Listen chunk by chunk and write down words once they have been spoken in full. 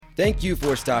Thank you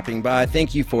for stopping by.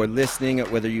 Thank you for listening.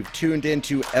 Whether you've tuned in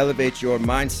to elevate your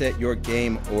mindset, your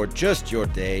game, or just your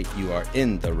day, you are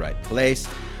in the right place.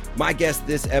 My guest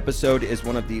this episode is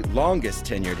one of the longest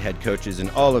tenured head coaches in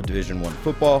all of Division I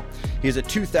football. He is a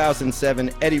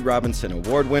 2007 Eddie Robinson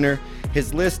Award winner.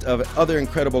 His list of other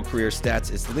incredible career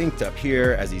stats is linked up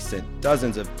here as he sent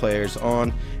dozens of players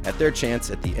on at their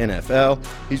chance at the NFL.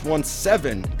 He's won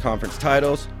 7 conference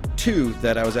titles, 2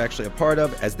 that I was actually a part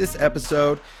of, as this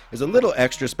episode is a little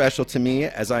extra special to me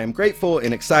as I am grateful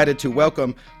and excited to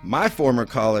welcome my former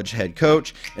college head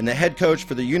coach and the head coach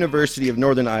for the University of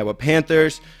Northern Iowa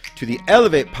Panthers to the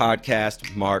Elev8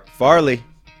 podcast, Mark Farley.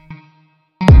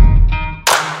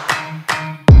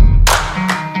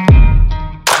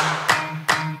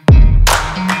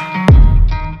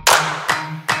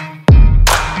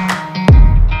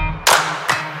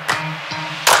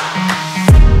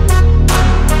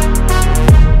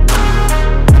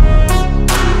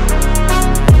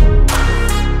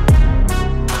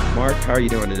 How are you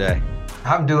doing today?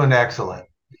 I'm doing excellent.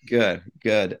 Good.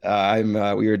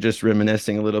 We were just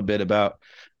reminiscing a little bit about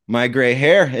my gray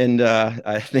hair, and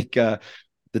I think the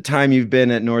time you've been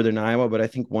at Northern Iowa. But I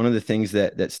think one of the things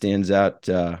that stands out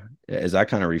as I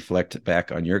kind of reflect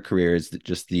back on your career is that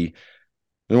just you're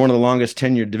one of the longest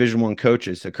tenured Division I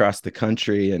coaches across the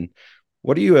country. And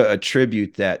what do you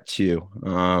attribute that to?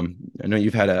 I know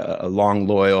you've had a long,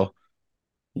 loyal,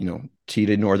 tee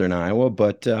to Northern Iowa,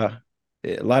 but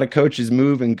a lot of coaches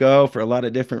move and go for a lot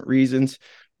of different reasons.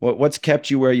 What's kept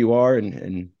you where you are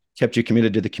and kept you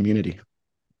committed to the community?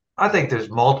 I think there's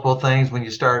multiple things when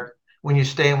you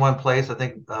stay in one place. I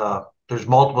think there's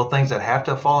multiple things that have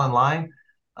to fall in line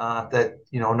that,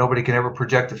 nobody can ever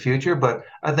project the future. But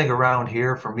I think around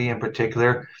here, for me in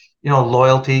particular,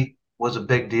 loyalty was a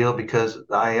big deal because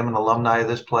I am an alumni of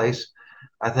this place.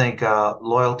 I think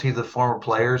loyalty to the former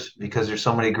players, because there's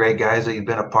so many great guys that you've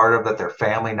been a part of that they're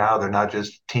family now. They're not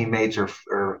just teammates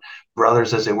or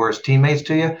brothers as they were as teammates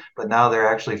to you, but now they're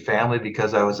actually family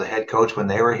because I was the head coach when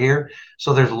they were here.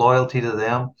 So there's loyalty to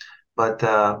them, but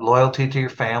loyalty to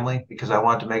your family, because I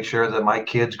wanted to make sure that my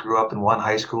kids grew up in one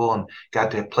high school and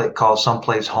got to call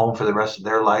someplace home for the rest of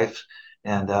their life.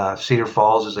 And Cedar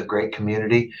Falls is a great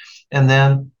community. And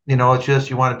then, it's just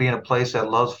you want to be in a place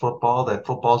that loves football, that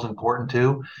football's important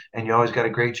too, and you always got a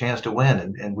great chance to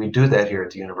win. And we do that here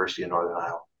at the University of Northern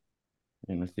Iowa.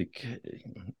 And I think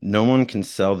no one can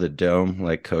sell the dome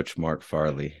like Coach Mark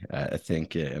Farley, I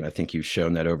think. And I think you've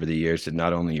shown that over the years, and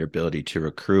not only your ability to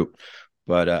recruit,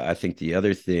 but I think the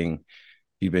other thing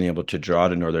you've been able to draw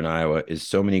to Northern Iowa is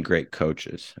so many great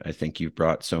coaches. I think you've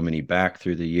brought so many back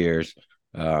through the years.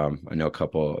 I know a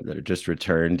couple that are just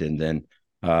returned, and then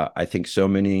I think so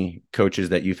many coaches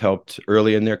that you've helped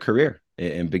early in their career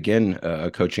and begin a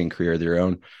coaching career of their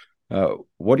own.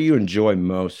 What do you enjoy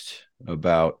most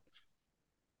about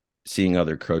seeing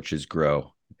other coaches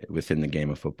grow within the game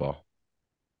of football?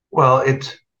 Well,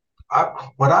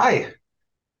 what I've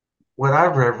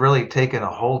really taken a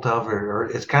hold of, or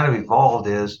it's kind of evolved,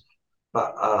 is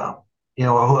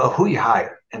who you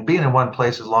hire. And being in one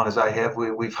place as long as I have,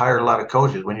 we've hired a lot of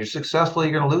coaches. When you're successful,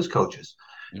 you're going to lose coaches.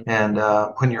 Yep. And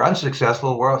when you're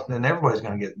unsuccessful, then everybody's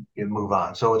going to get move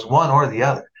on. So it's one or the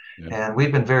other. Yep. And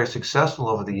we've been very successful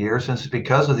over the years, and it's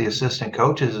because of the assistant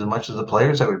coaches as much as the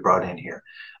players that we brought in here.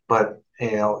 But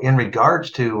in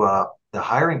regards to the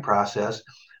hiring process,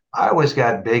 I always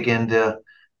got big into,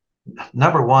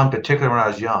 number one, particularly when I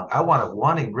was young, I wanted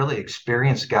one really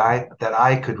experienced guy that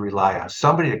I could rely on,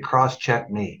 somebody to cross-check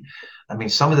me. I mean,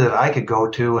 somebody that I could go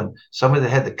to, and somebody that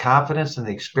had the confidence and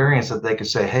the experience that they could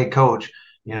say, hey, coach,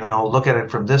 look at it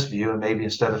from this view and maybe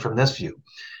instead of from this view.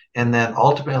 And then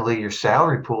ultimately your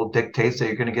salary pool dictates that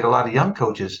you're going to get a lot of young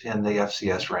coaches in the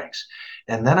FCS ranks.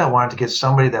 And then I wanted to get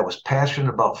somebody that was passionate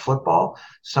about football,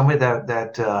 somebody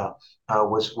that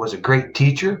was a great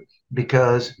teacher,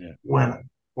 because when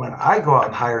I go out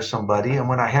and hire somebody and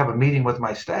when I have a meeting with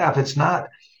my staff,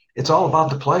 it's all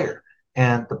about the player.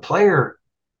 And the player,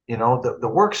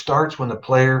 the work starts when the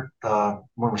player,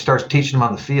 when we start teaching them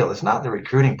on the field. It's not the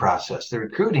recruiting process. The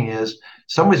recruiting is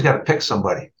somebody's got to pick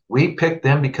somebody. We pick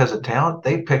them because of talent.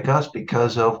 They pick us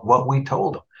because of what we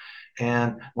told them.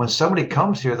 And when somebody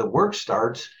comes here, the work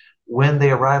starts when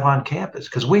they arrive on campus,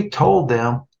 because we told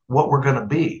them what we're going to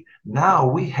be. Now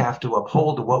we have to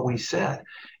uphold to what we said.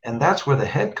 And that's where the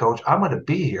head coach, I'm going to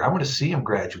be here. I'm going to see him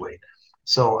graduate.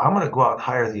 So I'm going to go out and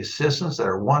hire the assistants that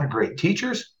are, one, great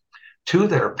teachers, 2,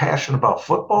 that are passionate about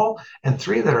football, and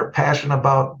 3, that are passionate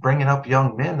about bringing up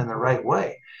young men in the right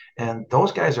way. And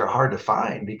those guys are hard to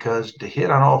find, because to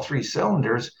hit on all 3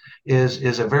 cylinders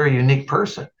is a very unique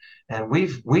person. And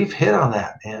we've hit on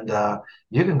that. And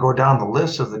you can go down the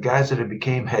list of the guys that have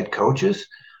became head coaches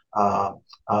uh,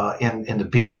 in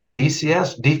the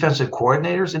BCS, defensive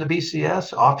coordinators in the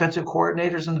BCS, offensive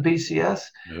coordinators in the BCS,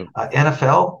 Yep.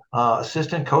 NFL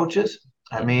assistant coaches.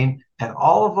 I Yep. mean, and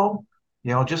all of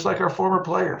them, just like our former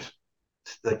players,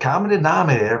 the common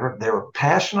denominator, they were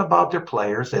passionate about their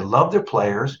players. They loved their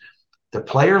players. The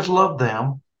players loved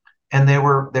them, and they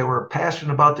were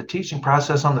passionate about the teaching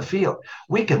process on the field.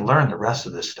 We can learn the rest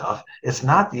of this stuff. It's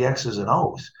not the X's and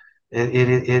O's. It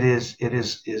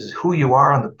is who you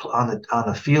are on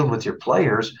the field with your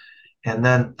players, and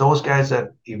then those guys that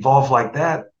evolve like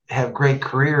that have great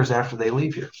careers after they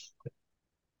leave here.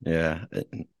 Yeah,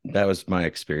 that was my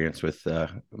experience with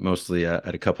mostly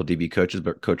at a couple DB coaches,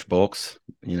 but Coach Bulks,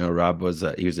 Rob was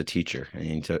he was a teacher,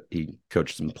 and he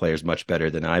coached some players much better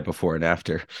than I before and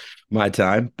after my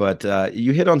time. But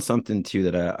you hit on something too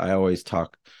that I always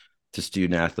talk to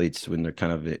student athletes when they're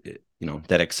kind of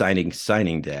that exciting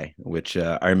signing day, which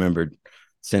I remember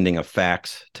sending a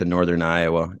fax to Northern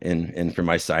Iowa in for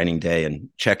my signing day and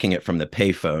checking it from the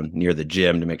payphone near the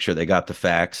gym to make sure they got the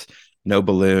fax. No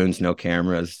balloons, no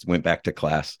cameras, went back to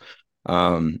class.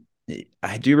 Um,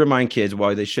 I do remind kids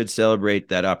while they should celebrate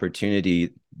that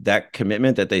opportunity, that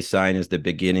commitment that they sign is the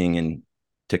beginning and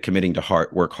to committing to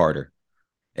work harder.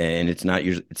 And it's not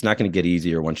going to get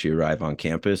easier once you arrive on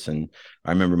campus. And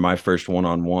I remember my first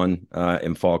one-on-one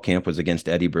in fall camp was against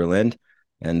Eddie Berlin,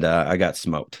 and I got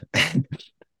smoked.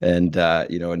 And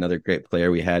another great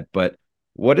player we had. But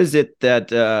what is it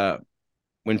that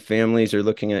when families are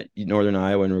looking at Northern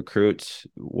Iowa and recruits,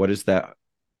 what does that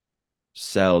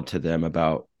sell to them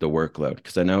about the workload?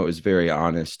 Because I know it was very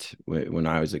honest when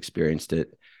I was experienced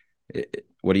it.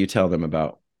 What do you tell them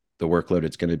about the workload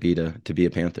it's going to be to be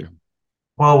a Panther?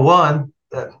 Well, one,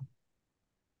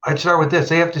 I'd start with this.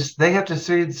 They have to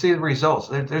see the results.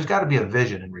 There's got to be a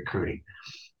vision in recruiting.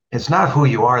 It's not who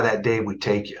you are that day we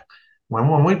take you.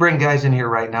 When we bring guys in here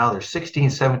right now, they're 16,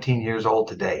 17 years old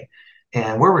today,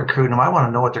 and we're recruiting them. I want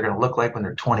to know what they're going to look like when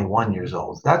they're 21 years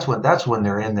old. That's when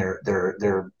they're in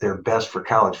their best for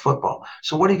college football.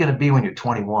 So what are you going to be when you're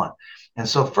 21? And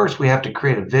so first we have to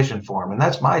create a vision for them, and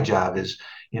that's my job. Is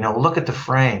look at the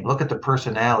frame, look at the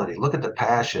personality, look at the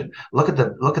passion, look at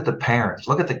the parents,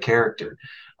 look at the character.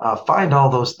 Find all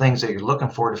those things that you're looking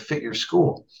for to fit your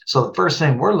school. So the first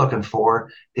thing we're looking for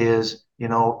is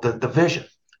the vision.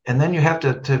 And then you have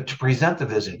to present the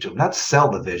vision to them, not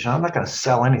sell the vision. I'm not going to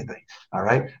sell anything. All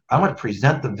right. I'm going to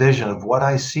present the vision of what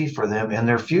I see for them in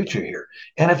their future here.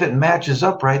 And if it matches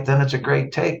up right, then it's a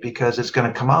great take because it's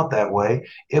going to come out that way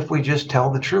if we just tell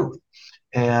the truth.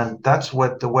 And that's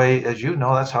the way, as you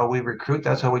know, that's how we recruit.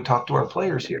 That's how we talk to our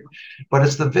players here. But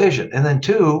it's the vision. And then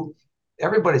two,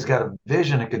 everybody's got a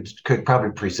vision and could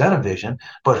probably present a vision,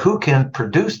 but who can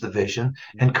produce the vision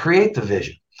and create the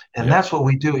vision? And Yep. that's what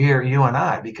we do here, you and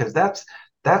I, because that's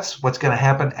what's going to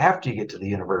happen after you get to the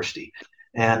university,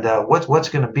 and what's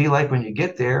going to be like when you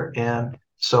get there. And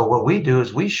so what we do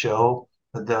is we show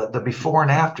the before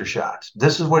and after shots.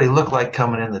 This is what he looked like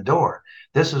coming in the door.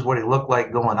 This is what he looked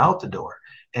like going out the door.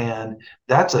 And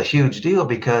that's a huge deal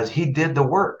because he did the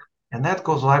work. And that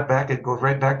goes right back. It goes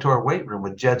right back to our weight room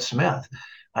with Jed Smith.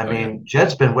 I Oh, yeah. mean,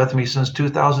 Jed's been with me since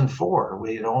 2004.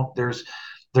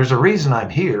 There's a reason I'm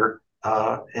here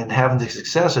and having the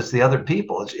success. It's the other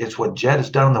people. It's what Jed has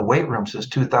done in the weight room since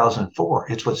 2004.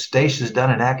 It's what Stace has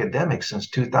done in academics since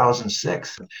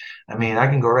 2006. I mean, I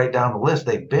can go right down the list.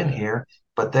 They've been here,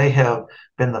 but they have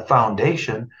been the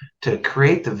foundation to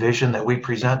create the vision that we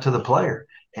present to the player.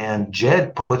 And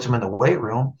Jed puts them in the weight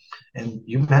room. And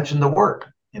you mentioned the work.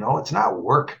 It's not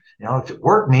work. If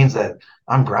work means that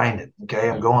I'm grinding, okay,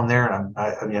 I'm going there and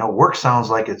work sounds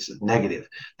like it's negative.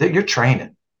 That you're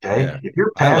training, okay. Yeah. If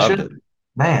you're I loved passionate, it.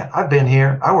 man, I've been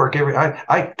here. I work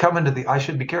I come into I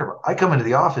should be careful. I come into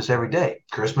the office every day,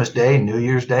 Christmas Day, New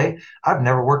Year's Day. I've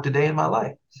never worked a day in my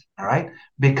life. All right.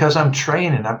 Because I'm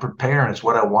training, I'm preparing. It's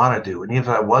what I want to do. And even if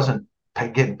I wasn't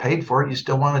getting paid for it, you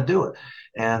still want to do it.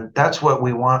 And that's what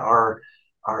we want our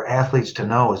athletes to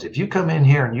know is if you come in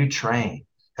here and you train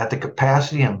at the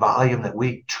capacity and volume that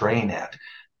we train at,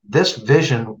 this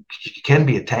vision can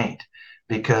be attained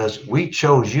because we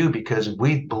chose you because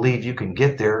we believe you can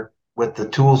get there with the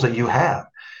tools that you have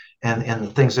and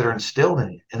the things that are instilled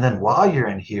in you. And then while you're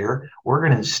in here, we're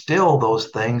going to instill those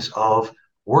things of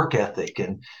work ethic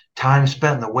and time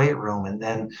spent in the weight room. And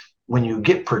then when you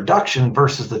get production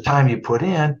versus the time you put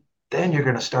in, then you're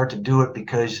going to start to do it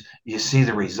because you see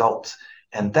the results.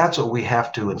 And that's what we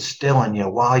have to instill in you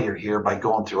while you're here by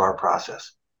going through our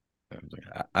process.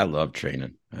 I love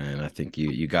training, and I think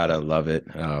you gotta love it.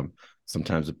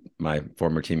 Sometimes my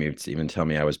former teammates even tell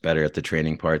me I was better at the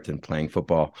training part than playing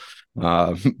football.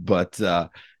 But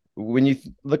when you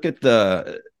look at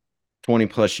the 20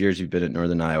 plus years you've been at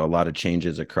Northern Iowa, a lot of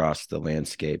changes across the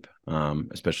landscape,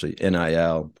 especially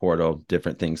NIL, portal,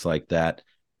 different things like that.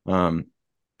 Um,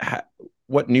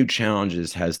 what new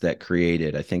challenges has that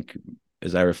created? I think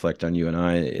as I reflect on you and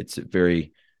I, it's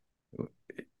very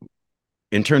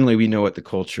internally we know what the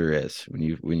culture is when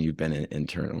you've been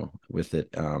internal with it.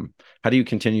 How do you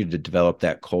continue to develop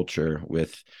that culture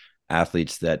with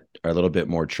athletes that are a little bit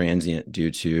more transient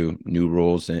due to new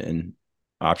rules and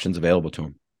options available to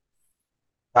them?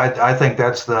 I think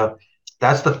that's the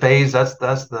phase, that's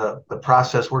the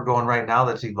process we're going right now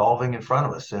that's evolving in front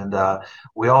of us. And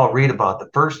we all read about the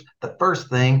first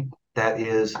thing that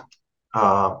is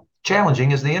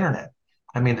challenging is the internet.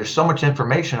 I mean, there's so much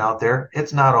information out there.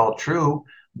 It's not all true,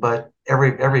 but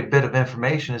every bit of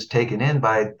information is taken in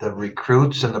by the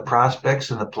recruits and the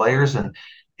prospects and the players and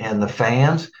the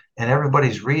fans, and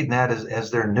everybody's reading that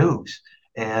as their news.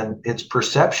 And it's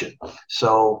perception.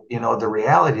 So, the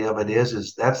reality of it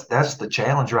is that's the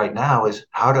challenge right now is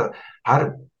how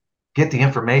to get the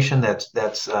information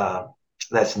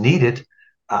that's needed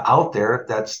out there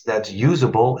that's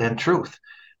usable in truth.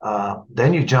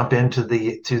 Then you jump into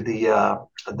the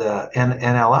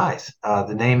NLIs,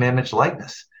 the name, image,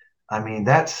 likeness. I mean,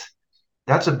 that's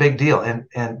a big deal,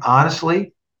 and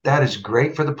honestly, that is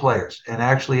great for the players, and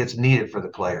actually, it's needed for the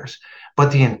players.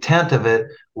 But the intent of it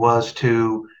was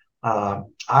to. I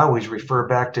always refer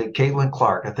back to Caitlin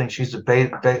Clark. I think she's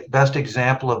the best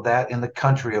example of that in the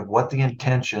country of what the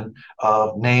intention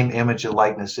of name, image, and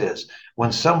likeness is.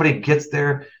 When somebody gets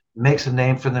there, makes a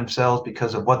name for themselves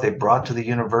because of what they brought to the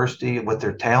university with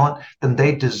their talent, then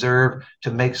they deserve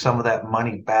to make some of that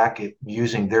money back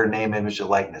using their name, image, and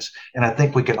likeness. And I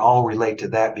think we can all relate to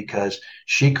that because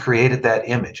she created that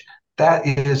image. That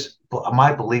is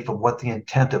my belief of what the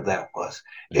intent of that was.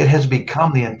 It has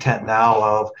become the intent now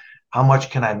of how much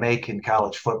can I make in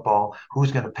college football?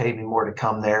 Who's going to pay me more to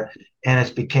come there? And it's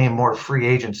became more free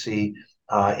agency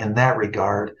in that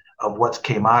regard of what's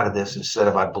came out of this instead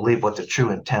of, I believe, what the true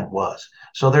intent was.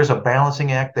 So there's a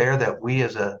balancing act there that we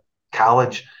as a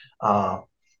college a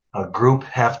group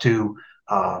have to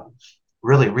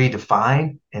really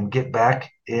redefine and get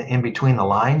back in between the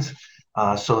lines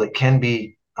so it can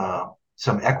be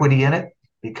some equity in it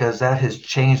because that has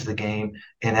changed the game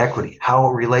in equity. How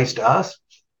it relates to us,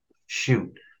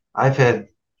 shoot, I've had,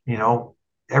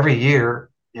 every year,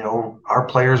 our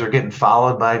players are getting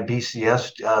followed by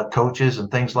BCS coaches and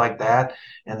things like that.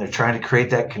 And they're trying to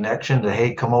create that connection to,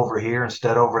 hey, come over here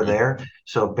instead over there.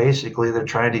 So basically, they're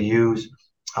trying to use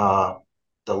the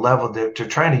level, they're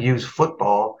trying to use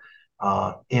football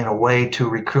in a way to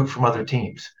recruit from other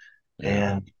teams.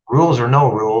 And rules or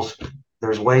no rules,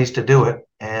 there's ways to do it.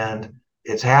 And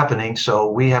it's happening.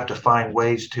 So we have to find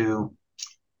ways to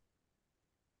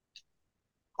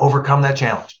overcome that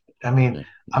challenge. I mean,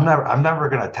 I'm never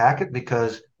going to attack it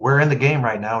because we're in the game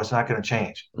right now. It's not going to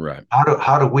change. Right.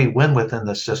 How do we win within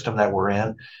the system that we're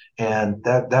in? And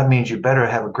that means you better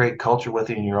have a great culture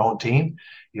within your own team.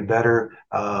 You better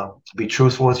be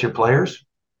truthful with your players,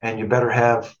 and you better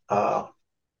have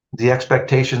the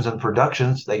expectations and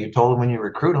productions that you told them when you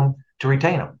recruit them to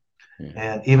retain them. Yeah.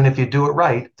 And even if you do it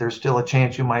right, there's still a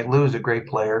chance you might lose a great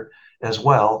player as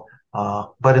well.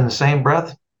 But in the same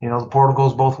breath, the portal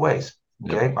goes both ways.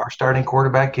 Okay. Yep. Our starting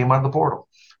quarterback came out of the portal.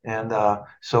 And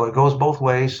so it goes both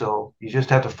ways. So you just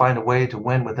have to find a way to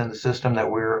win within the system that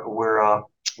we're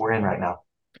in right now.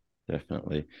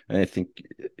 Definitely. And I think,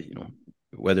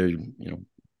 whether,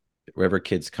 wherever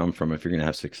kids come from, if you're going to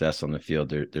have success on the field,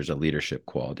 there's a leadership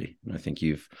quality. And I think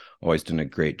you've always done a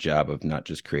great job of not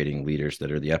just creating leaders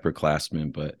that are the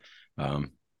upperclassmen, but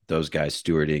those guys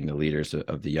stewarding the leaders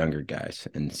of the younger guys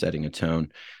and setting a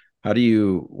tone.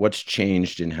 What's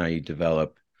changed in how you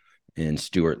develop and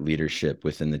steward leadership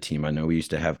within the team? I know we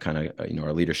used to have kind of,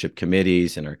 our leadership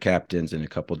committees and our captains in a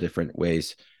couple different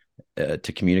ways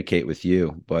to communicate with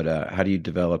you, but how do you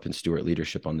develop and steward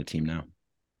leadership on the team now?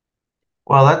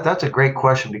 Well, that's a great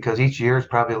question because each year is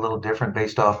probably a little different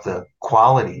based off the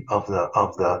quality of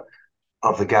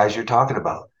the guys you're talking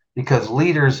about. Because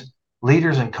leaders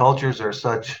and cultures are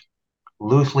such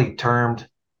loosely termed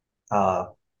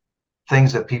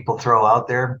things that people throw out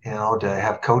there, to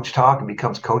have coach talk and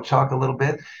becomes coach talk a little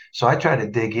bit. So I try to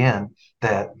dig in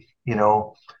that,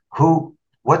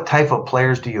 what type of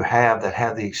players do you have that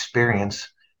have the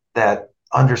experience that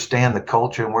understand the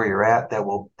culture and where you're at that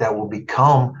will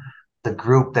become the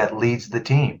group that leads the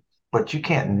team. But you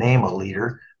can't name a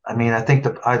leader. I mean, I think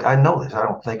I know this. I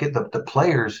don't think it. The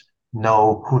players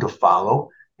know who to follow,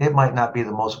 It might not be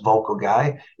the most vocal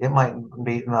guy. It might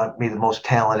be not be the most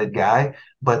talented guy,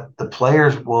 but the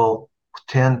players will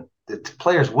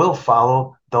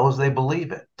follow those they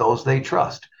believe in, those they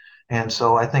trust. And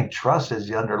so I think trust and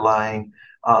truth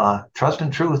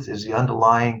is the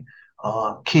underlying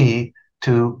key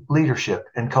to leadership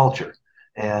and culture.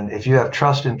 And if you have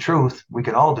trust and truth, we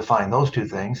can all define those two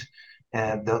things.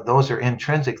 And those are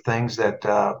intrinsic things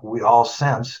that we all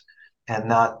sense and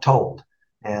not told.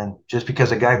 And just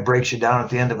because a guy breaks you down at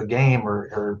the end of a game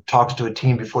or talks to a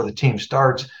team before the team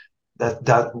starts,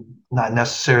 that not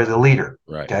necessarily the leader.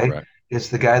 Right, Okay, right. it's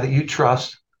the guy that you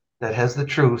trust that has the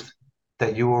truth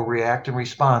that you will react and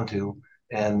respond to.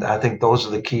 And I think those are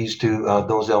the keys to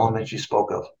those elements you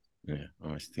spoke of. Yeah,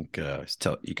 I think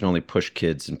you can only push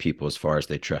kids and people as far as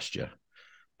they trust you.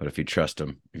 But if you trust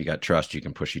them, if you got trust, you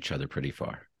can push each other pretty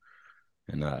far.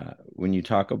 And when you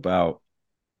talk about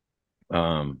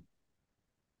um,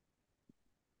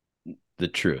 the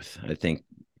truth, I think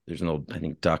I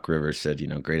think Doc Rivers said,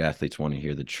 great athletes want to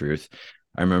hear the truth.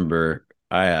 I remember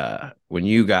when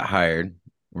you got hired,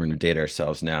 we're going to date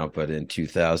ourselves now, but in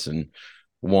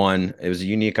 2001, it was a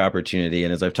unique opportunity.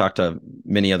 And as I've talked to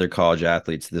many other college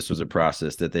athletes, this was a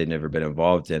process that they'd never been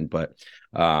involved in. But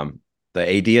the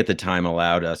AD at the time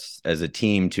allowed us as a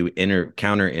team to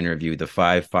counter interview the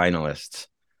 5 finalists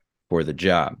for the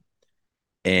job.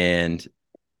 And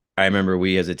I remember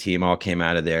we as a team all came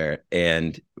out of there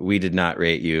and we did not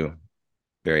rate you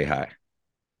very high.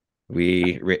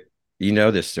 You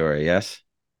know this story, yes?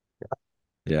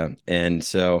 Yeah. And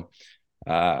so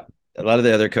a lot of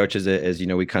the other coaches, as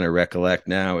we kind of recollect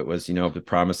now, it was, to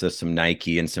promise us some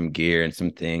Nike and some gear and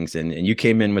some things. And you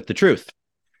came in with the truth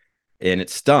and it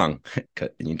stung.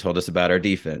 And you told us about our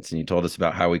defense and you told us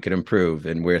about how we could improve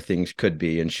and where things could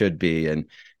be and should be. And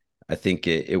I think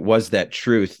it was that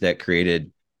truth that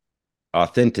created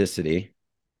authenticity,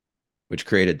 which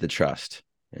created the trust.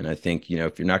 And I think,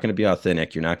 if you're not going to be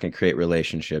authentic, you're not going to create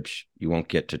relationships, you won't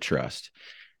get to trust.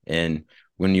 And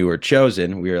when you were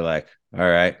chosen, we were like, all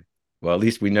right, well, at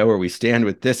least we know where we stand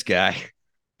with this guy.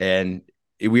 And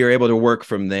we were able to work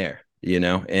from there,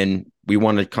 and we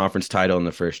won a conference title in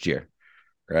the first year.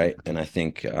 Right. And I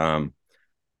think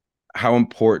how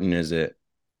important is it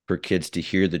for kids to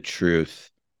hear the truth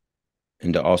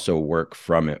and to also work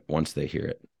from it once they hear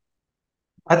it?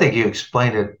 I think you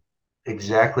explained it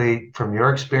exactly from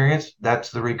your experience.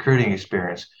 That's the recruiting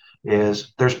experience.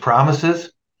 Is there's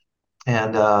promises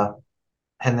and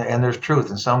there's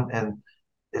truth and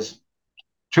it's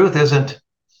truth isn't.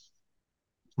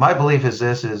 My belief is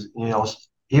this is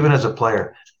even as a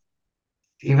player,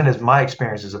 even as my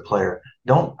experience as a player,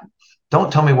 don't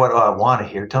tell me what I want to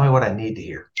hear. Tell me what I need to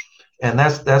hear, and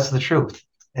that's the truth.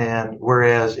 And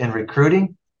whereas in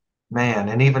recruiting, man,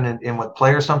 and even in with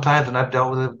players sometimes, and I've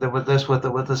dealt with this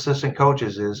with assistant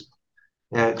coaches is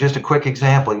just a quick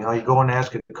example. You go and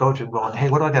ask a coach and going, hey,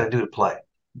 what do I got to do to play?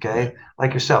 Okay,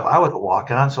 like yourself, I was a walk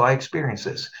on, so I experienced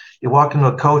this. You walk into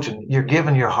a coach and you're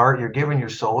giving your heart, you're giving your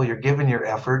soul, you're giving your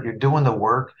effort, you're doing the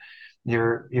work,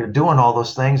 you're doing all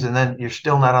those things, and then you're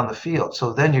still not on the field.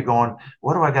 So then you're going,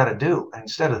 what do I got to do? And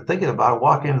instead of thinking about it,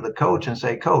 walk into the coach and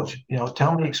say, coach,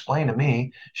 tell me, explain to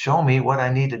me, show me what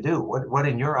I need to do. What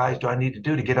in your eyes do I need to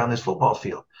do to get on this football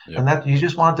field? Yep. And that you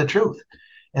just want the truth.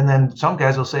 And then some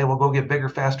guys will say, well, go get bigger,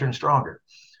 faster, and stronger.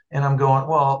 And I'm going,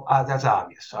 well, that's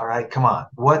obvious. All right, come on.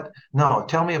 What? No,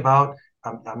 tell me about.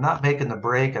 I'm not making the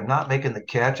break. I'm not making the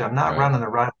catch. I'm not running the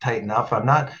route tight enough. I'm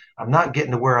not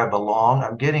getting to where I belong.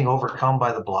 I'm getting overcome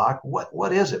by the block.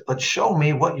 What is it? But show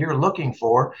me what you're looking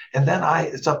for, and then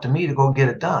it's up to me to go get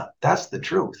it done. That's the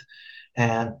truth.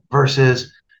 And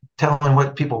versus telling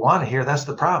what people want to hear, that's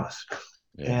the promise.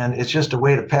 Yeah. And it's just a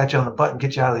way to pat you on the butt and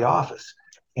get you out of the office.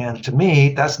 And to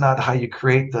me, that's not how you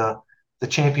create the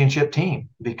championship team,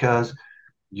 because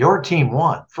your team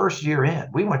won first year in.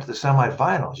 We went to the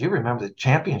semifinals. You remember the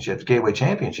championships, Gateway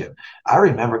Championship. I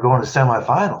remember going to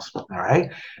semifinals. All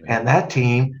right. And that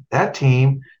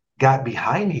team got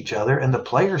behind each other, and the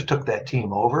players took that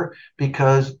team over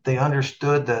because they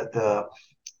understood the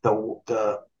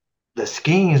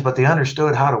schemes, but they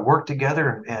understood how to work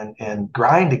together and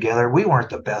grind together. We weren't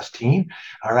the best team,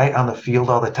 all right, on the field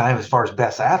all the time as far as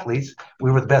best athletes.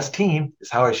 We were the best team, is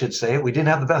how I should say it. We didn't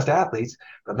have the best athletes,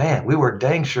 but man, we were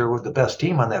dang sure we were the best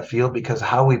team on that field because of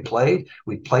how we played.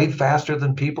 We played faster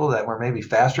than people that were maybe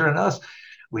faster than us.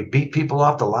 We beat people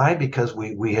off the line because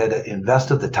we had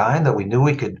invested the time that we knew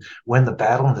we could win the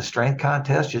battle in the strength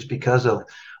contest just because of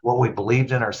what we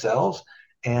believed in ourselves.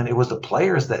 And it was the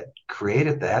players that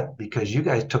created that because you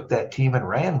guys took that team and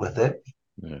ran with it.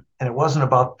 Yeah. And it wasn't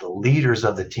about the leaders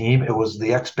of the team. It was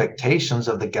the expectations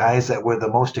of the guys that were the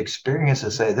most experienced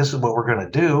to say, this is what we're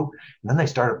going to do. And then they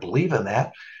started believing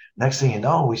that. Next thing you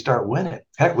know, we start winning.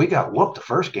 Heck, we got whooped the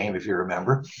first game, if you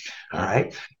remember. All Sure.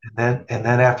 right. And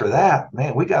then after that,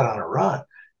 man, we got on a run.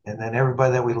 And then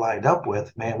everybody that we lined up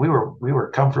with, man, we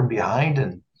were come from behind,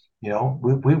 and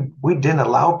we didn't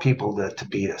allow people to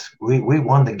beat us. We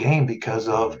won the game because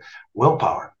of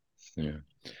willpower. Yeah.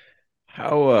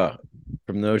 How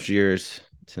from those years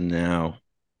to now,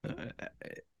 uh,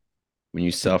 when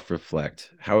you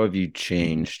self-reflect, how have you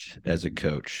changed as a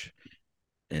coach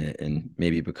and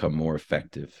maybe become more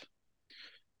effective?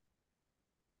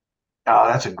 Oh,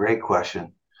 that's a great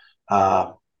question.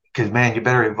 Because man, you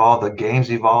better evolve. The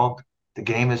game's evolved. The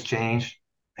game has changed.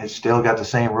 It's still got the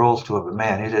same rules to it, but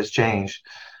man, it has changed.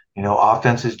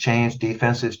 Offense has changed,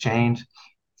 defense has changed,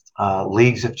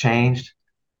 leagues have changed.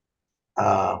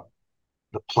 Uh,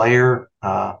 the player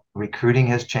recruiting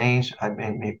has changed. I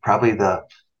mean, probably the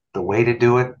way to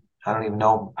do it. I don't even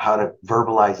know how to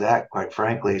verbalize that. Quite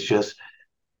frankly, it's just,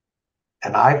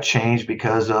 and I've changed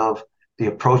because of the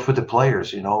approach with the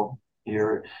players.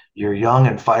 You're young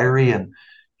and fiery and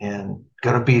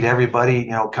gonna beat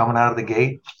everybody. Coming out of the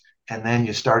gate, and then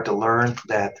you start to learn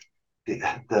that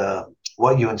the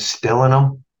what you instill in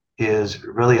them is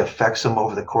really affects them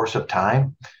over the course of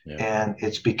time, Yeah. and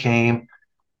it's became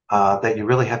that you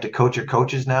really have to coach your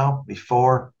coaches now.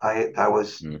 Before I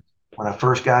was Mm. when I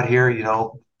first got here,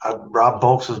 Rob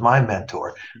Bolks was my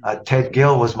mentor. Ted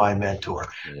Gill was my mentor.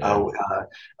 Yeah.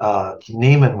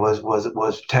 Neiman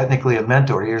was technically a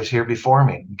mentor. He was here before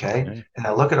me. Okay, Yeah. and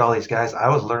I look at all these guys. I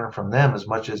was learning from them as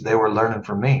much as they were learning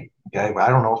from me. Okay, but I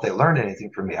don't know if they learned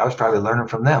anything from me. I was probably learning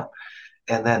from them.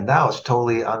 And then now it's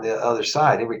totally on the other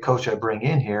side. Every coach I bring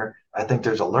in here, I think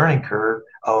there's a learning curve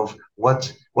of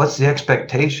what's the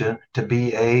expectation to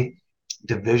be a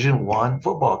Division 1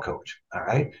 football coach. All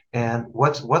right. And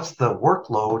what's the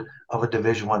workload of a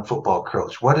Division 1 football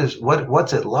coach?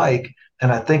 What's it like?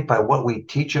 And I think by what we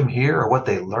teach them here or what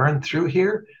they learn through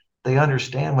here, they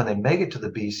understand when they make it to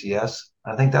the BCS.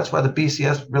 I think that's why the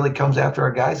BCS really comes after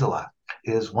our guys a lot,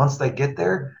 is once they get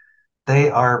there,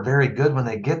 they are very good when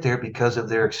they get there because of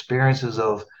their experiences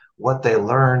of what they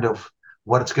learned of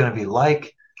what it's going to be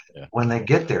like Yeah. when they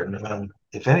get there. And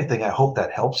if anything, I hope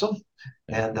that helps them.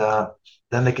 Yeah. And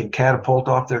then they can catapult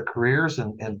off their careers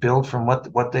and build from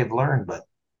what they've learned. But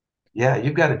yeah,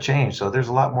 you've got to change. So there's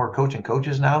a lot more coaching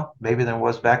coaches now, maybe than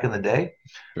was back in the day.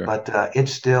 Sure. But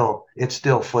it's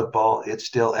still football. It's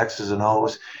still X's and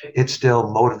O's. It's still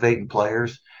motivating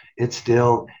players. It's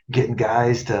still getting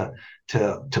guys to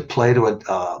play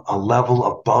to a level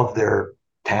above their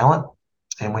talent.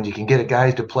 And when you can get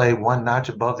guys to play one notch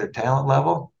above their talent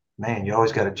level, man, you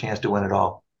always got a chance to win it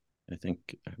all. I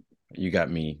think you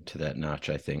got me to that notch,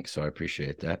 I think. So I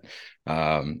appreciate that.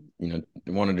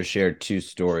 Wanted to share two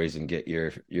stories and get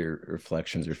your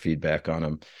reflections or feedback on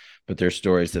them. But they're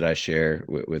stories that I share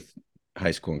with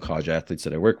high school and college athletes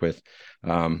that I work with.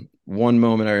 One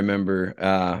moment I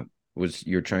remember was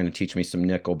you're trying to teach me some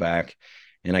nickelback,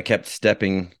 and I kept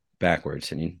stepping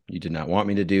backwards, and you did not want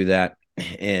me to do that.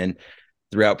 And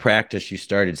throughout practice, you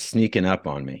started sneaking up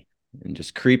on me and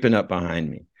just creeping up behind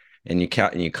me, and you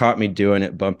caught me doing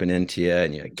it, bumping into you,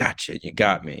 and you gotcha, you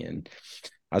got me. And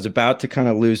I was about to kind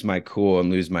of lose my cool and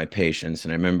lose my patience.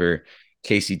 And I remember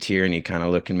Casey Tierney kind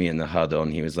of looking me in the huddle,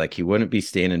 and he was like, he wouldn't be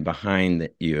standing behind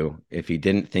you if he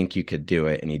didn't think you could do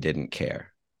it and he didn't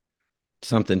care.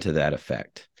 Something to that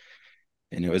effect.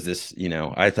 And it was this,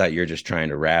 I thought you're just trying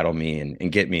to rattle me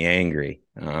and get me angry.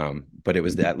 But it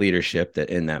was that leadership that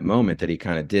in that moment that he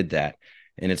kind of did that.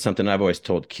 And it's something I've always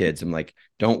told kids. I'm like,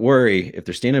 don't worry if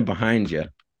they're standing behind you,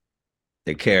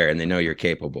 they care and they know you're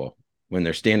capable. When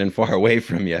they're standing far away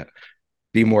from you,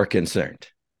 be more concerned.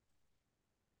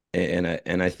 And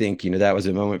I think, that was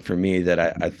a moment for me that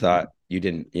I thought you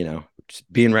didn't,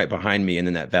 just being right behind me. And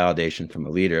then that validation from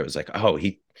a leader, it was like, oh,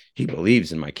 he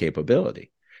believes in my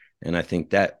capability. And I think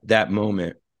that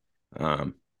moment,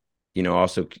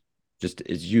 also just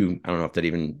as I don't know if that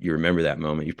even you remember that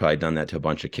moment. You've probably done that to a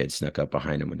bunch of kids, snuck up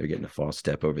behind them when they're getting a false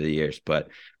step over the years. But,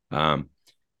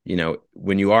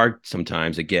 when you are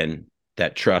sometimes, again,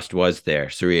 that trust was there.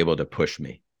 So you're able to push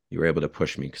me. You were able to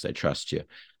push me because I trust you.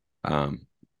 Um,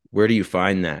 where do you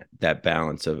find that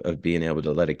balance of being able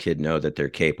to let a kid know that they're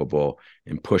capable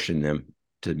and pushing them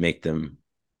to make them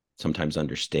sometimes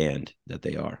understand that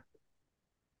they are?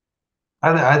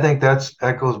 I think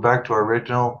that goes back to our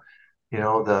original,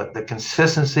 the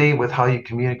consistency with how you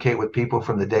communicate with people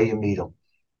from the day you meet them.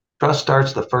 Trust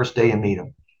starts the first day you meet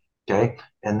them. Okay.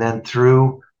 And then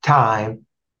through time,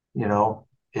 you know,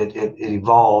 it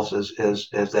evolves as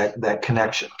that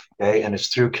connection. Okay. And it's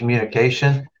through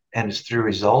communication, and it's through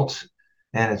results,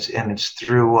 and it's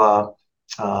through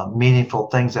meaningful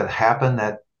things that happen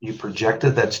that you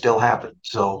projected that still happen.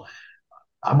 So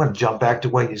I'm going to jump back to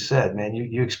what you said, man.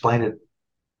 You explained it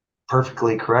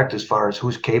perfectly correct as far as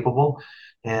who's capable,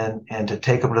 and to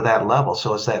take them to that level.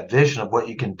 So it's that vision of what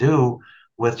you can do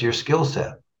with your skill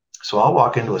set. So I'll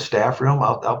walk into a staff room.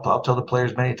 I'll tell the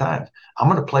players many times, I'm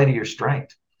going to play to your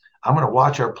strength. I'm going to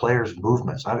watch our players'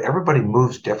 movements. Everybody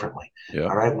moves differently. Yeah.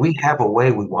 All right. We have a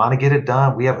way we want to get it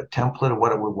done. We have a template of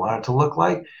what we want it to look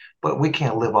like, but we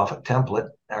can't live off a template.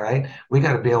 All right. We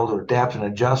got to be able to adapt and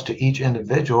adjust to each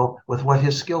individual with what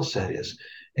his skill set is.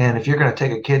 And if you're going to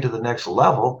take a kid to the next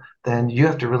level, then you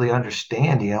have to really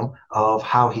understand him of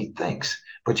how he thinks.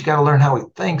 But you got to learn how he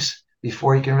thinks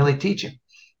before you can really teach him.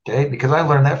 Okay, because I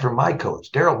learned that from my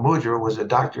coach. Daryl Mudra was a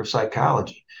doctor of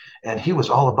psychology, and he was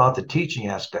all about the teaching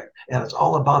aspect. And it's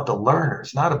all about the learner.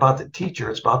 It's not about the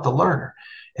teacher, it's about the learner.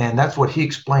 And that's what he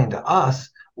explained to us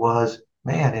was,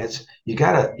 man, it's you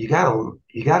gotta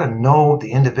know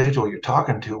the individual you're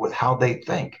talking to with how they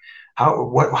think.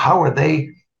 How are they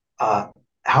uh,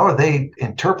 how are they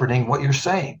interpreting what you're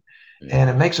saying? Yeah. And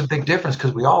it makes a big difference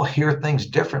because we all hear things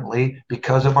differently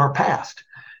because of our past.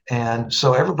 And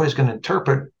so everybody's going to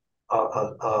interpret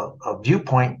a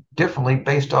viewpoint differently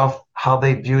based off how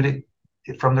they viewed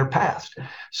it from their past.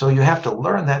 So you have to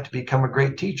learn that to become a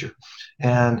great teacher.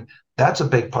 And that's a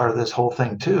big part of this whole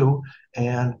thing too.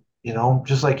 And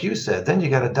just like you said, then you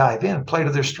got to dive in and play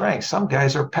to their strengths. Some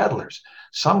guys are peddlers.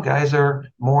 Some guys are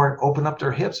more open up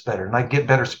their hips better and I get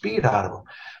better speed out of them.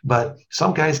 But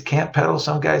some guys can't pedal,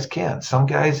 some guys can. Some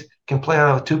guys can play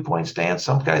out of a 2-point stance,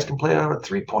 some guys can play out of a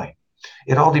 3-point.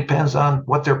 It all depends on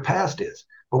what their past is.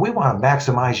 But we want to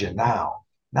maximize you now,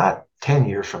 not 10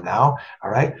 years from now. All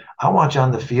right. I want you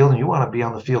on the field and you want to be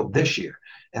on the field this year.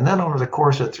 And then over the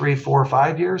course of 3, 4,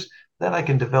 5 years, then I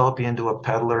can develop you into a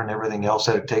peddler and everything else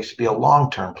that it takes to be a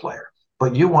long-term player.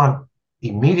 But you want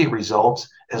immediate results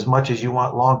as much as you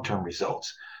want long-term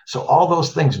results. So all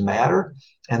those things matter.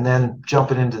 And then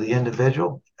jumping into the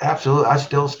individual, absolutely, I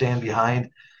still stand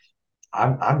behind.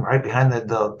 I'm right behind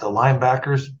the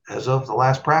linebackers as of the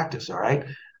last practice. All right.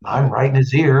 I'm right in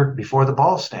his ear before the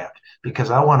ball snapped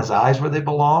because I want his eyes where they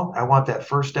belong. I want that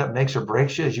first step makes or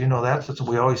breaks you. As you know, that's what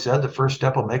we always said. The first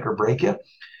step will make or break you.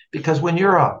 Because when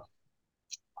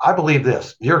I believe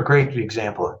this, you're a great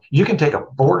example. You can take a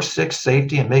 4-6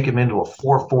 safety and make him into a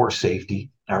 4-4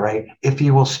 safety. All right. If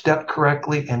he will step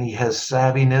correctly and he has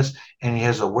savviness and he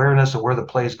has awareness of where the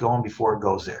play is going before it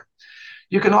goes there.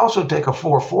 You can also take a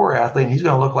 4-4 athlete and he's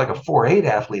going to look like a 4-8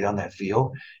 athlete on that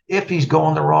field if he's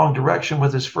going the wrong direction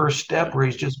with his first step where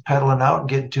he's just pedaling out and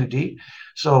getting too deep.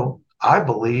 So I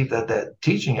believe that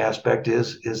teaching aspect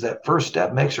is that first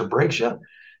step makes or breaks you.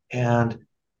 And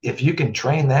if you can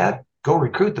train that, go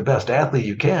recruit the best athlete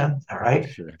you can, all right?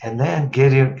 Sure. And then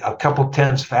get him a couple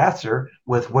tenths faster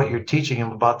with what you're teaching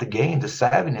him about the game, the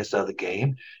savviness of the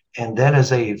game. And then as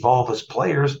they evolve as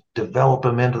players, develop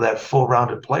them into that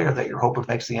full-rounded player that you're hoping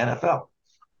makes the NFL.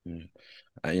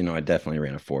 I definitely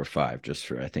ran a 4.5 just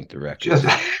for, I think, the record.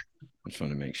 I just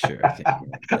want to make sure. I think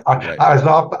right.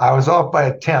 I was off by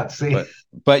a tenth. See,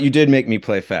 but you did make me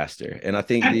play faster, and I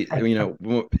think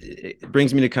it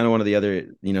brings me to kind of one of the other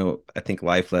I think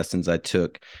life lessons I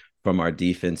took from our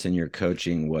defense and your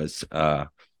coaching was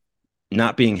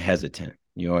not being hesitant.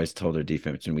 You always told our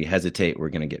defense, when we hesitate, we're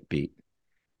going to get beat.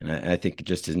 And I think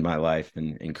just in my life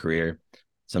and career,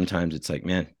 sometimes it's like,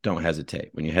 man, don't hesitate.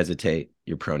 When you hesitate,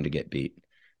 you're prone to get beat.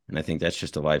 And I think that's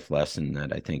just a life lesson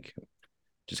that I think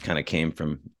just kind of came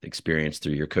from experience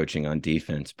through your coaching on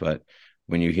defense. But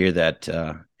when you hear that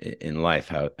in life,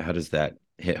 how does that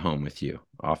hit home with you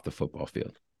off the football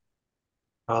field?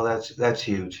 Oh, that's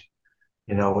huge.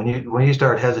 When you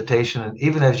start hesitation, and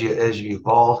even as you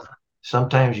evolve,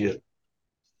 sometimes you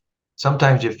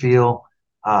feel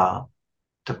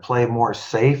to play more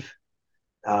safe,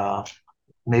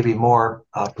 maybe more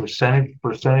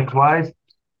percentage wise.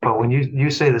 But when you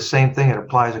say the same thing, it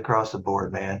applies across the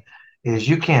board, man. Is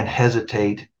you can't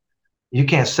hesitate, you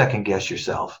can't second guess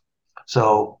yourself.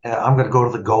 So I'm going to go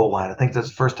to the goal line. I think that's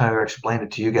the first time I ever explained it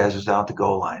to you guys was down at the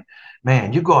goal line.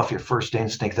 Man, you go off your first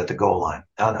instinct at the goal line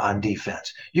on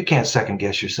defense. You can't second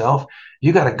guess yourself.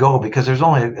 You got to go because there's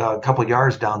only a couple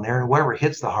yards down there, and whoever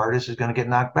hits the hardest is going to get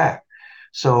knocked back.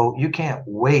 So you can't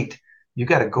wait. You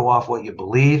got to go off what you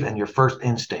believe and your first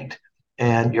instinct.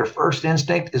 And your first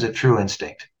instinct is a true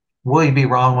instinct. Will you be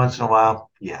wrong once in a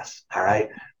while? Yes. All right.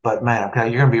 But man, okay,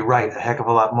 you're going to be right a heck of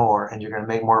a lot more, and you're going to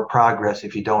make more progress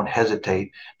if you don't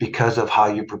hesitate because of how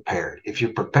you prepared. If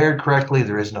you prepared correctly,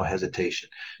 there is no hesitation.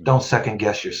 Don't second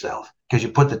guess yourself because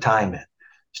you put the time in.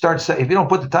 If you don't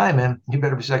put the time in, you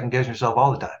better be second guessing yourself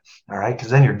all the time. All right, because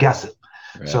then you're guessing.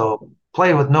 Right. So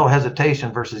play with no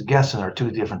hesitation versus guessing are two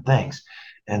different things,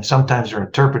 and sometimes they're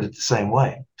interpreted the same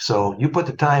way. So you put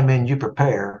the time in, you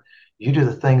prepare, you do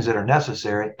the things that are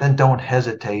necessary, then don't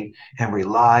hesitate and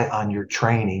rely on your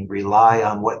training, rely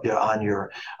on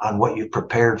what you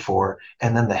prepared for,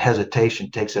 and then the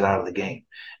hesitation takes it out of the game.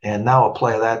 And now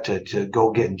apply that to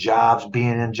go getting jobs,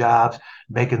 being in jobs,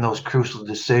 making those crucial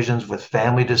decisions with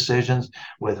family decisions,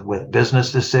 with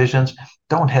business decisions.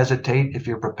 Don't hesitate if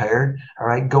you're prepared. All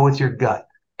right, go with your gut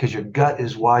because your gut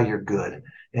is why you're good.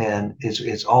 And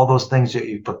it's all those things that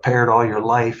you prepared all your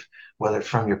life, whether it's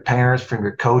from your parents, from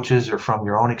your coaches, or from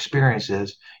your own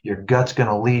experiences. Your gut's going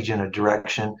to lead you in a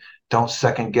direction. Don't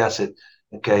second guess it.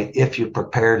 Okay. If you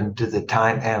prepared and did the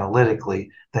time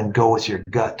analytically, then go with your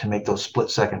gut to make those split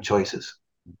second choices.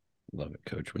 Love it,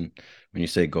 Coach. When you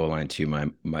say goal line two,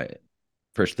 my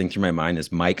first thing through my mind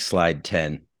is Mike slide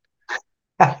 10.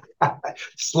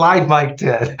 Slide Mike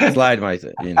Ted. Slide Mike,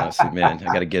 see, man,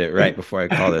 I got to get it right before I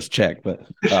call this check. But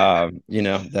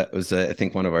that was I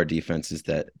think one of our defenses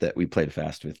that we played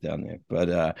fast with down there.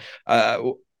 But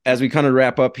as we kind of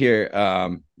wrap up here,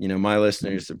 my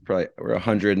listeners we're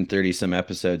 130 some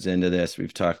episodes into this.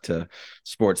 We've talked to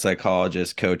sports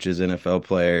psychologists, coaches, NFL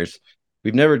players.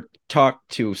 We've never talked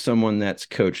to someone that's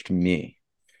coached me.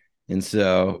 And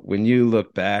so when you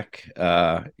look back,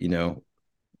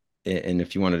 and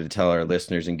if you wanted to tell our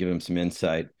listeners and give them some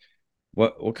insight,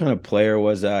 what kind of player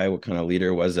was I? What kind of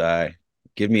leader was I?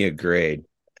 Give me a grade.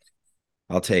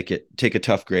 I'll take it. Take a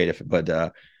tough grade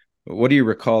but what do you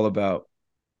recall about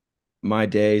my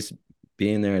days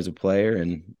being there as a player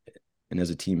and as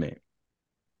a teammate?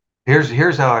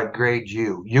 Here's how I grade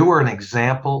you. You were an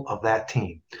example of that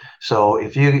team. So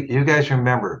if you guys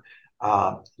remember,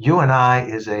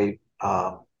 UNI is a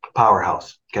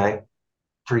powerhouse, okay,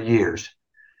 for years.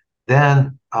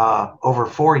 Then over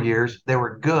 4 years, they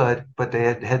were good, but they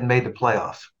hadn't made the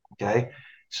playoffs. Okay.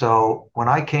 So when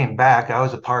I came back, I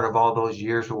was a part of all those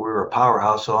years where we were a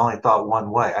powerhouse. So I only thought one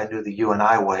way. I knew the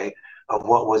UNI way of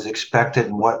what was expected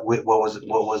and what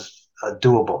was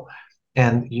doable.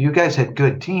 And you guys had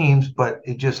good teams, but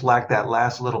it just lacked that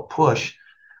last little push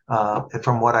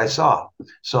from what I saw.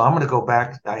 So I'm going to go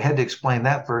back. I had to explain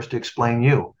that first to explain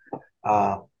you.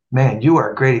 Man, you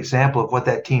are a great example of what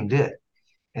that team did.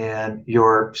 And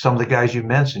some of the guys you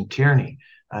mentioned, Tierney.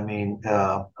 I mean,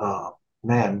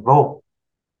 man, both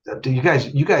you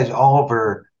guys all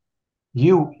were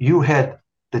you had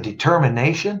the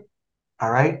determination,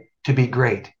 all right, to be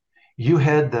great. You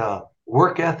had the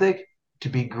work ethic to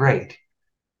be great.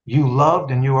 You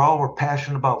loved and you all were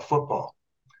passionate about football.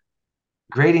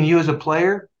 Grading you as a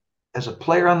player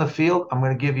on the field, I'm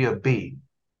going to give you a B.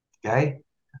 Okay,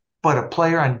 but a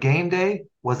player on game day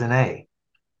was an A.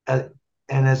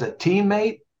 And as a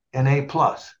teammate, an A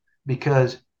plus,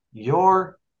 because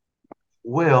your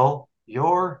will,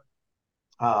 your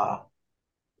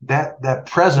that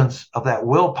presence of that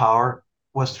willpower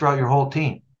was throughout your whole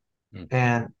team,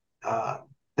 and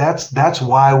that's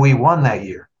why we won that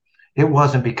year. It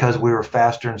wasn't because we were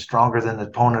faster and stronger than the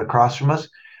opponent across from us.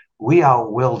 We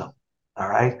outwilled them, all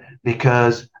right,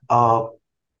 because of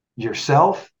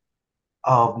yourself,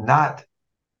 of not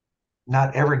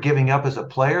ever giving up as a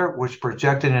player, which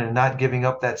projected into not giving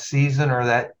up that season or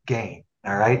that game.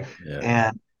 All right. Yeah.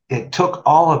 And it took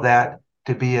all of that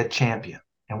to be a champion.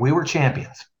 And we were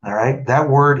champions. All right. That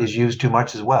word is used too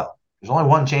much as well. There's only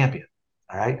one champion.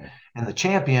 All right. And the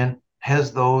champion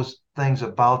has those things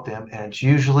about them. And it's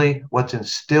usually what's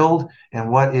instilled and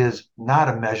what is not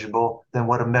immeasurable than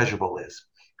what immeasurable is.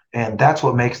 And that's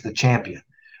what makes the champion.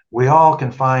 We all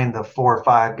can find the 4 or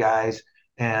 5 guys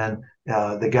and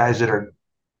the guys that are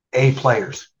A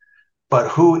players. But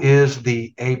who is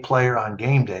the A player on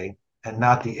game day and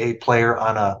not the A player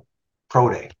on a pro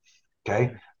day?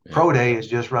 Okay. Yeah. Pro day is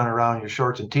just running around in your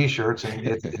shorts and T-shirts, and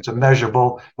it's a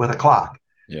measurable with a clock.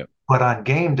 Yeah. But on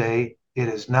game day, it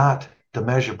is not the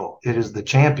measurable. It is the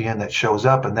champion that shows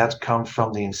up, and that comes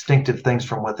from the instinctive things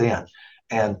from within.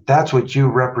 And that's what you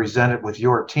represented with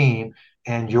your team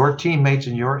and your teammates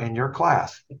in your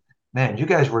class. Man, you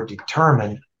guys were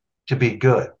determined to be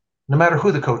good, no matter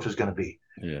who the coach was going to be.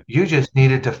 Yeah. You just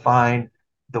needed to find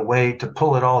the way to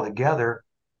pull it all together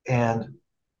and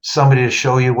somebody to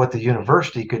show you what the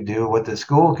university could do, what the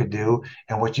school could do,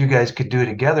 and what you guys could do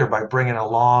together by bringing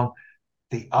along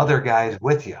the other guys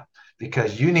with you.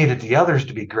 because you needed the others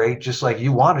to be great, just like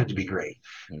you wanted to be great.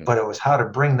 Yeah. But it was how to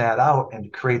bring that out and to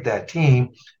create that team.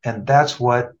 And that's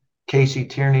what Casey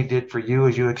Tierney did for you,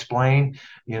 as you explained,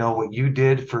 what you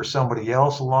did for somebody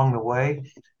else along the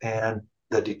way. And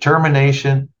the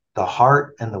determination, the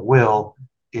heart, and the will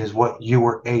is what you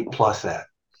were A+ at.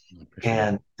 For sure.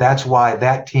 And that's why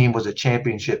that team was a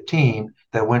championship team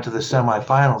that went to the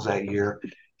semifinals that year.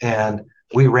 And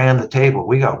we ran the table.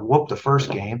 We got whooped the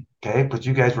first game, okay, but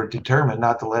you guys were determined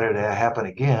not to let it happen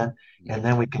again. And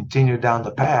then we continued down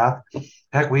the path.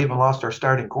 Heck, we even lost our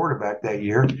starting quarterback that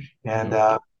year,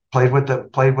 and played with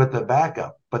the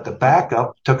backup. But the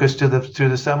backup took us to the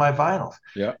semifinals.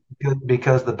 Yeah.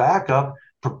 Because the backup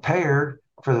prepared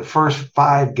for the first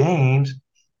 5 games.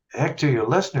 Heck, to your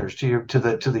listeners, to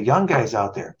the young guys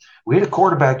out there, we had a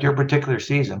quarterback your particular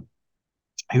season.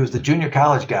 He was the junior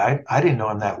college guy. I didn't know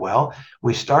him that well.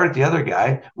 We started the other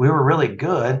guy. We were really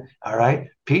good. All right.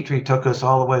 Petrie took us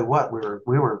all the way. What?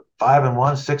 We were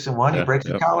 5-1, 6-1. He Yeah. breaks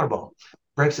his collarbone.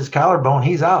 Breaks his collarbone.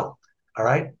 He's out. All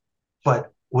right.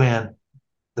 But when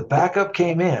the backup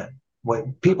came in,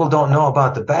 what people don't know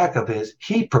about the backup is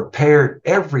he prepared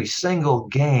every single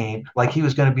game like he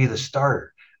was going to be the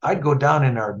starter. I'd go down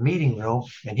in our meeting room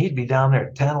and he'd be down there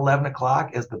at 10, 11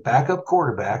 o'clock as the backup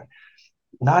quarterback,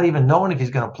 not even knowing if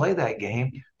he's going to play that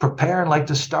game, preparing like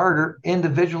the starter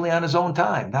individually on his own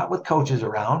time, not with coaches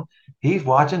around. He's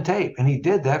watching tape, and he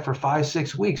did that for 5,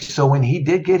 6 weeks. So when he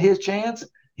did get his chance,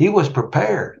 he was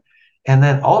prepared. And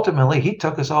then ultimately, he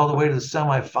took us all the way to the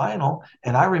semifinal.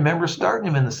 And I remember starting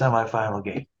him in the semifinal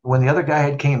game when the other guy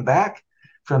had came back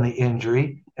from the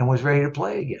injury and was ready to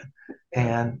play again.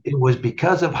 And it was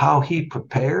because of how he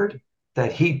prepared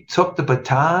that he took the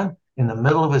baton in the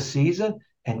middle of a season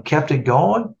and kept it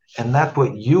going. And that's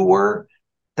what you were.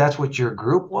 That's what your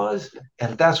group was.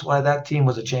 And that's why that team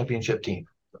was a championship team.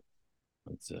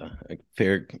 It's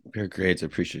fair grades. I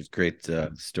appreciate it. Great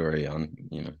story on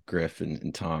Griff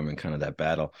and Tom and kind of that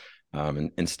battle,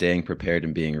 and staying prepared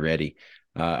and being ready.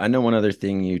 I know one other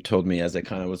thing you told me as I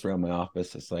kind of was around my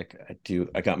office. It's like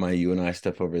I got my UNI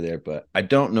stuff over there, but I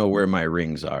don't know where my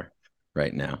rings are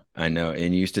right now. I know,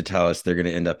 and you used to tell us they're going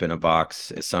to end up in a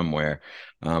box somewhere.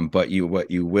 But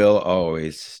what you will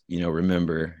always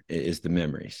remember is the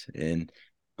memories. And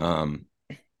you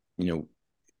know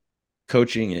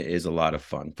coaching is a lot of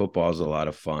fun. Football is a lot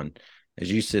of fun.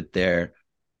 As you sit there,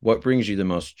 what brings you the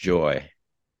most joy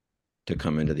to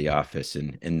come into the office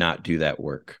and not do that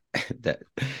work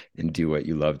and do what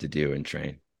you love to do and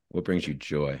train? What brings you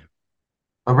joy?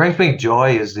 What brings me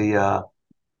joy is the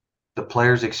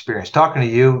player's experience. Talking to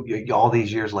you all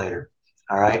these years later,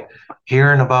 all right,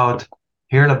 hearing about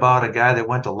a guy that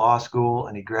went to law school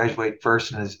and he graduated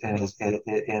first in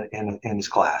his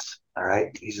class. All right,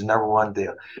 he's the number one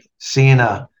deal. Seeing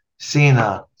a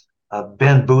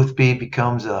Ben Boothby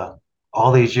becomes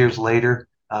all these years later,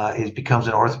 he becomes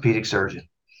an orthopedic surgeon.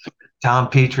 Tom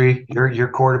Petrie, your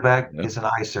quarterback, is an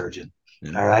eye surgeon.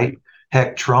 Yeah. All right.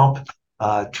 Heck, Trump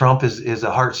is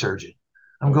a heart surgeon.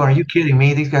 I'm going, are you kidding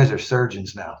me? These guys are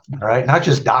surgeons now. All right. Not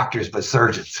just doctors, but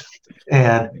surgeons.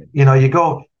 And you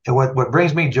go, and what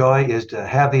brings me joy is to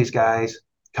have these guys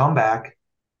come back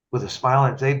with a smile.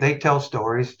 And they tell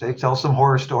stories. They tell some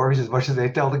horror stories as much as they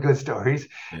tell the good stories.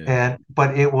 Yeah.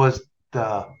 But it was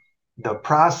the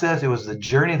process, it was the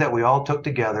journey that we all took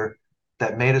together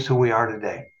that made us who we are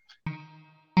today.